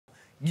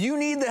You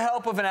need the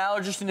help of an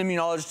allergist and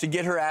immunologist to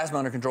get her asthma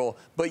under control.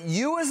 But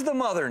you as the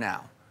mother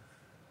now,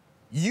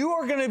 you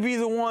are gonna be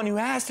the one who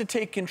has to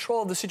take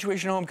control of the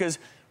situation at home, because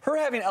her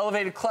having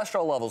elevated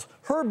cholesterol levels,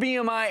 her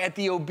BMI at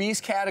the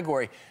obese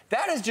category,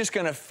 that is just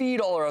gonna feed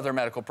all her other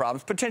medical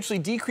problems, potentially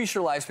decrease her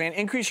lifespan,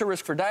 increase her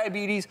risk for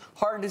diabetes,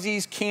 heart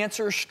disease,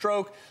 cancer,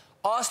 stroke,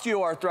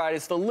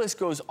 osteoarthritis, the list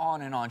goes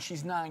on and on.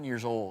 She's 9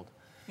 years old.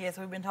 Yes,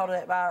 we've been told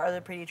that by our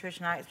other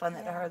pediatrician. I explained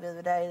that to her the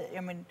other day.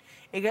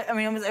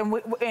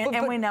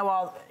 We know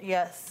all.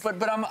 Yes.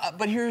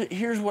 But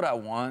here's what I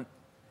want.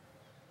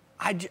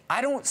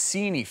 I don't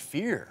see any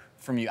fear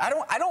from you. I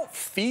don't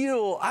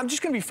feel. I'm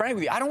just gonna be frank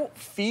with you.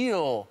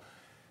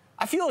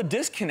 I feel a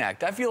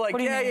disconnect. I feel like,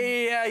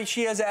 yeah,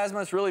 she has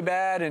asthma, it's really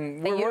bad,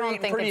 and we're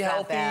eating pretty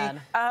healthy.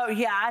 Oh,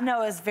 yeah, I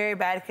know it's very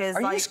bad, because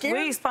like,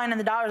 we explained to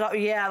the daughters,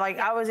 yeah, like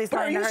I was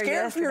explaining to her yesterday.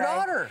 Are you scared for your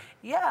daughter?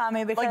 Yeah, I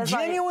mean, because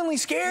like genuinely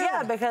scared?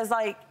 Yeah, because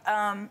like,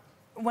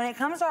 when it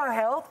comes to our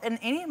health, and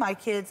any of my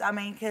kids, I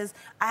mean, because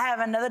I have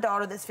another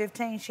daughter that's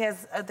 15. She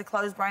has the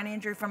closed brain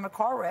injury from a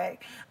car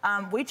wreck.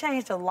 We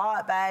changed a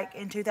lot back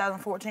in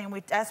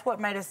 2014. That's what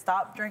made us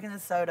stop drinking the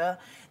soda.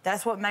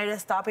 That's what made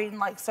us stop eating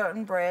like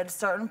certain breads,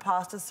 certain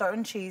pastas,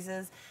 certain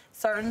cheeses,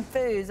 certain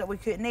foods that we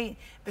couldn't eat,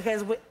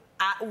 because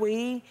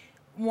we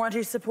want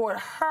to support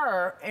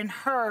her and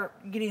her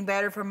getting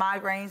better for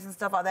migraines and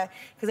stuff like that,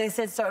 because they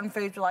said certain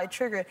foods were like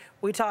triggered.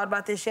 We talked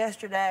about this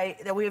yesterday,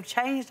 that we have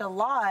changed a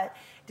lot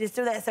just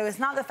do that. So it's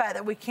not the fact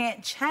that we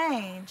can't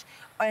change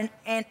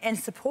and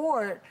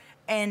support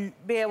and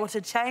be able to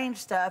change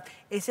stuff.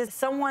 It's just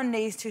someone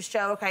needs to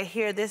show, okay,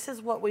 here, this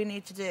is what we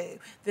need to do.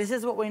 This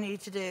is what we need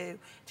to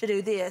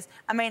do this.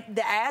 I mean,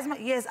 the asthma,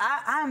 yes,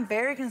 I'm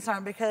very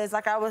concerned, because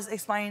like I was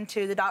explaining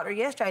to the doctor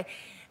yesterday,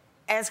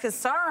 as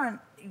concerned,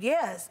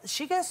 yes,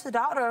 she goes to the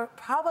doctor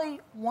probably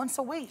once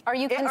a week. Are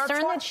you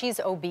concerned that she's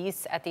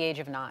obese at the age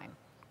of 9?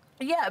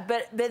 Yeah,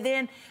 but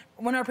then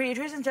when our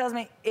pediatrician tells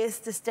me it's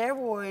the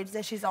steroids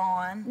that she's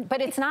on. But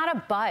it's not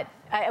a but.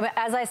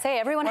 As I say,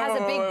 everyone has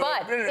a big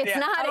but. It's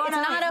not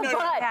a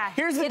but.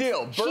 Here's the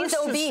deal. Bursts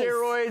of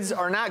steroids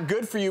are not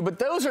good for you, but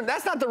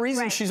that's not the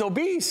reason she's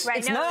obese. Right.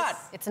 It's not.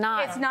 It's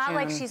not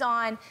like she's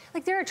on,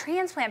 like there are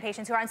transplant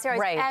patients who are on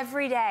steroids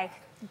every day.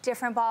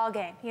 Different ball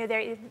game. You know,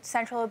 they're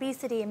central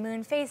obesity and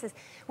moon phases.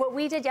 What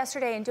we did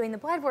yesterday in doing the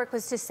blood work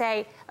was to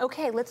say,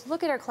 okay, let's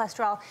look at her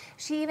cholesterol.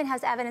 She even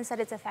has evidence that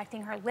it's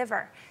affecting her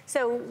liver.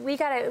 So we've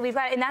got,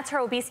 and that's her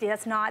obesity.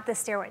 That's not the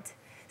steroids.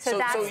 So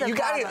that's the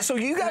problem. So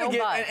you got to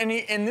get,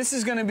 and this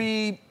is going to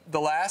be the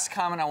last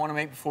comment I want to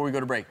make before we go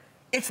to break.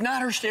 It's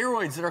not her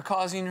steroids that are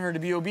causing her to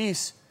be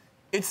obese.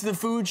 It's the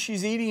food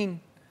she's eating.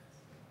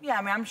 Yeah,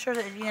 I mean, I'm sure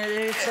that, you know,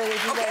 okay,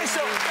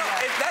 so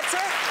that's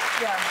it.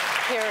 Yeah.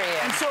 Period.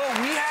 And so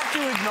we have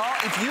to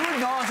acknowledge, if you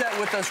acknowledge that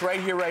with us right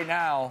here, right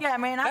now, yeah, I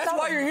mean, that's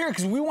why you're here,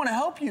 because we want to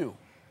help you.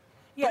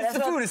 Yeah, but it's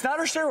the food. It's not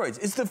our steroids.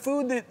 It's the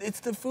food it's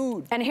the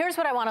food. And here's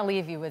what I want to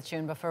leave you with,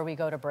 June, before we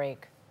go to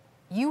break.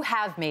 You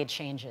have made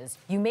changes.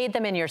 You made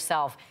them in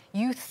yourself.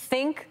 You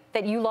think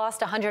that you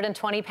lost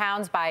 120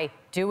 pounds by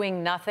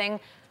doing nothing.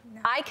 No.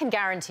 I can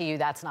guarantee you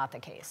that's not the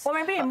case. Well,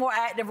 maybe being more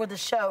active with the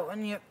show.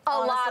 And a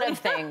lot of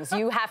things.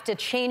 You have to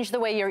change the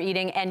way you're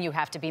eating, and you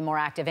have to be more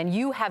active. And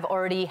you have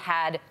already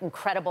had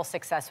incredible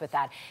success with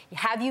that.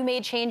 Have you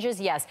made changes?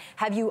 Yes.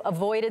 Have you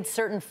avoided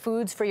certain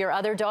foods for your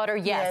other daughter?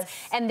 Yes.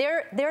 And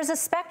there's a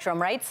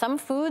spectrum, right? Some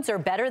foods are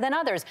better than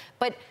others,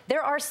 but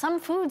there are some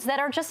foods that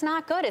are just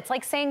not good. It's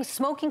like saying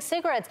smoking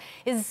cigarettes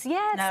is,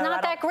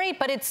 not that great,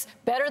 but it's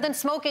better than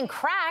smoking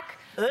crack.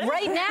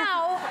 Right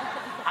now,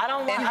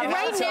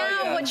 right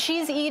now, what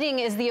she's eating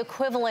is the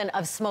equivalent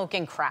of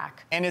smoking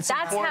crack. And it's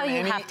That's important. how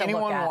you have to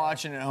anyone look at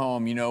watching at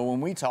home, you know, when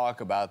we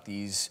talk about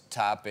these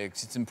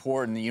topics, it's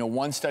important. You know,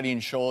 one study in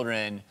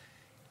children,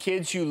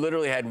 kids who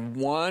literally had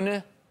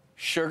one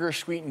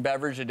sugar-sweetened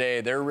beverage a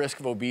day, their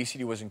risk of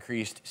obesity was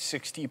increased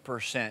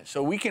 60%.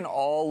 So we can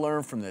all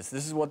learn from this.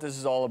 This is what this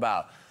is all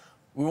about.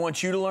 We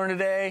want you to learn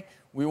today.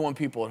 We want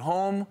people at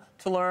home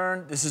to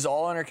learn. This is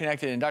all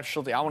interconnected. And Dr.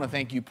 Schulte, I want to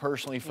thank you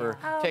personally for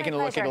taking a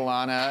look at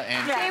Ilana.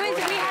 And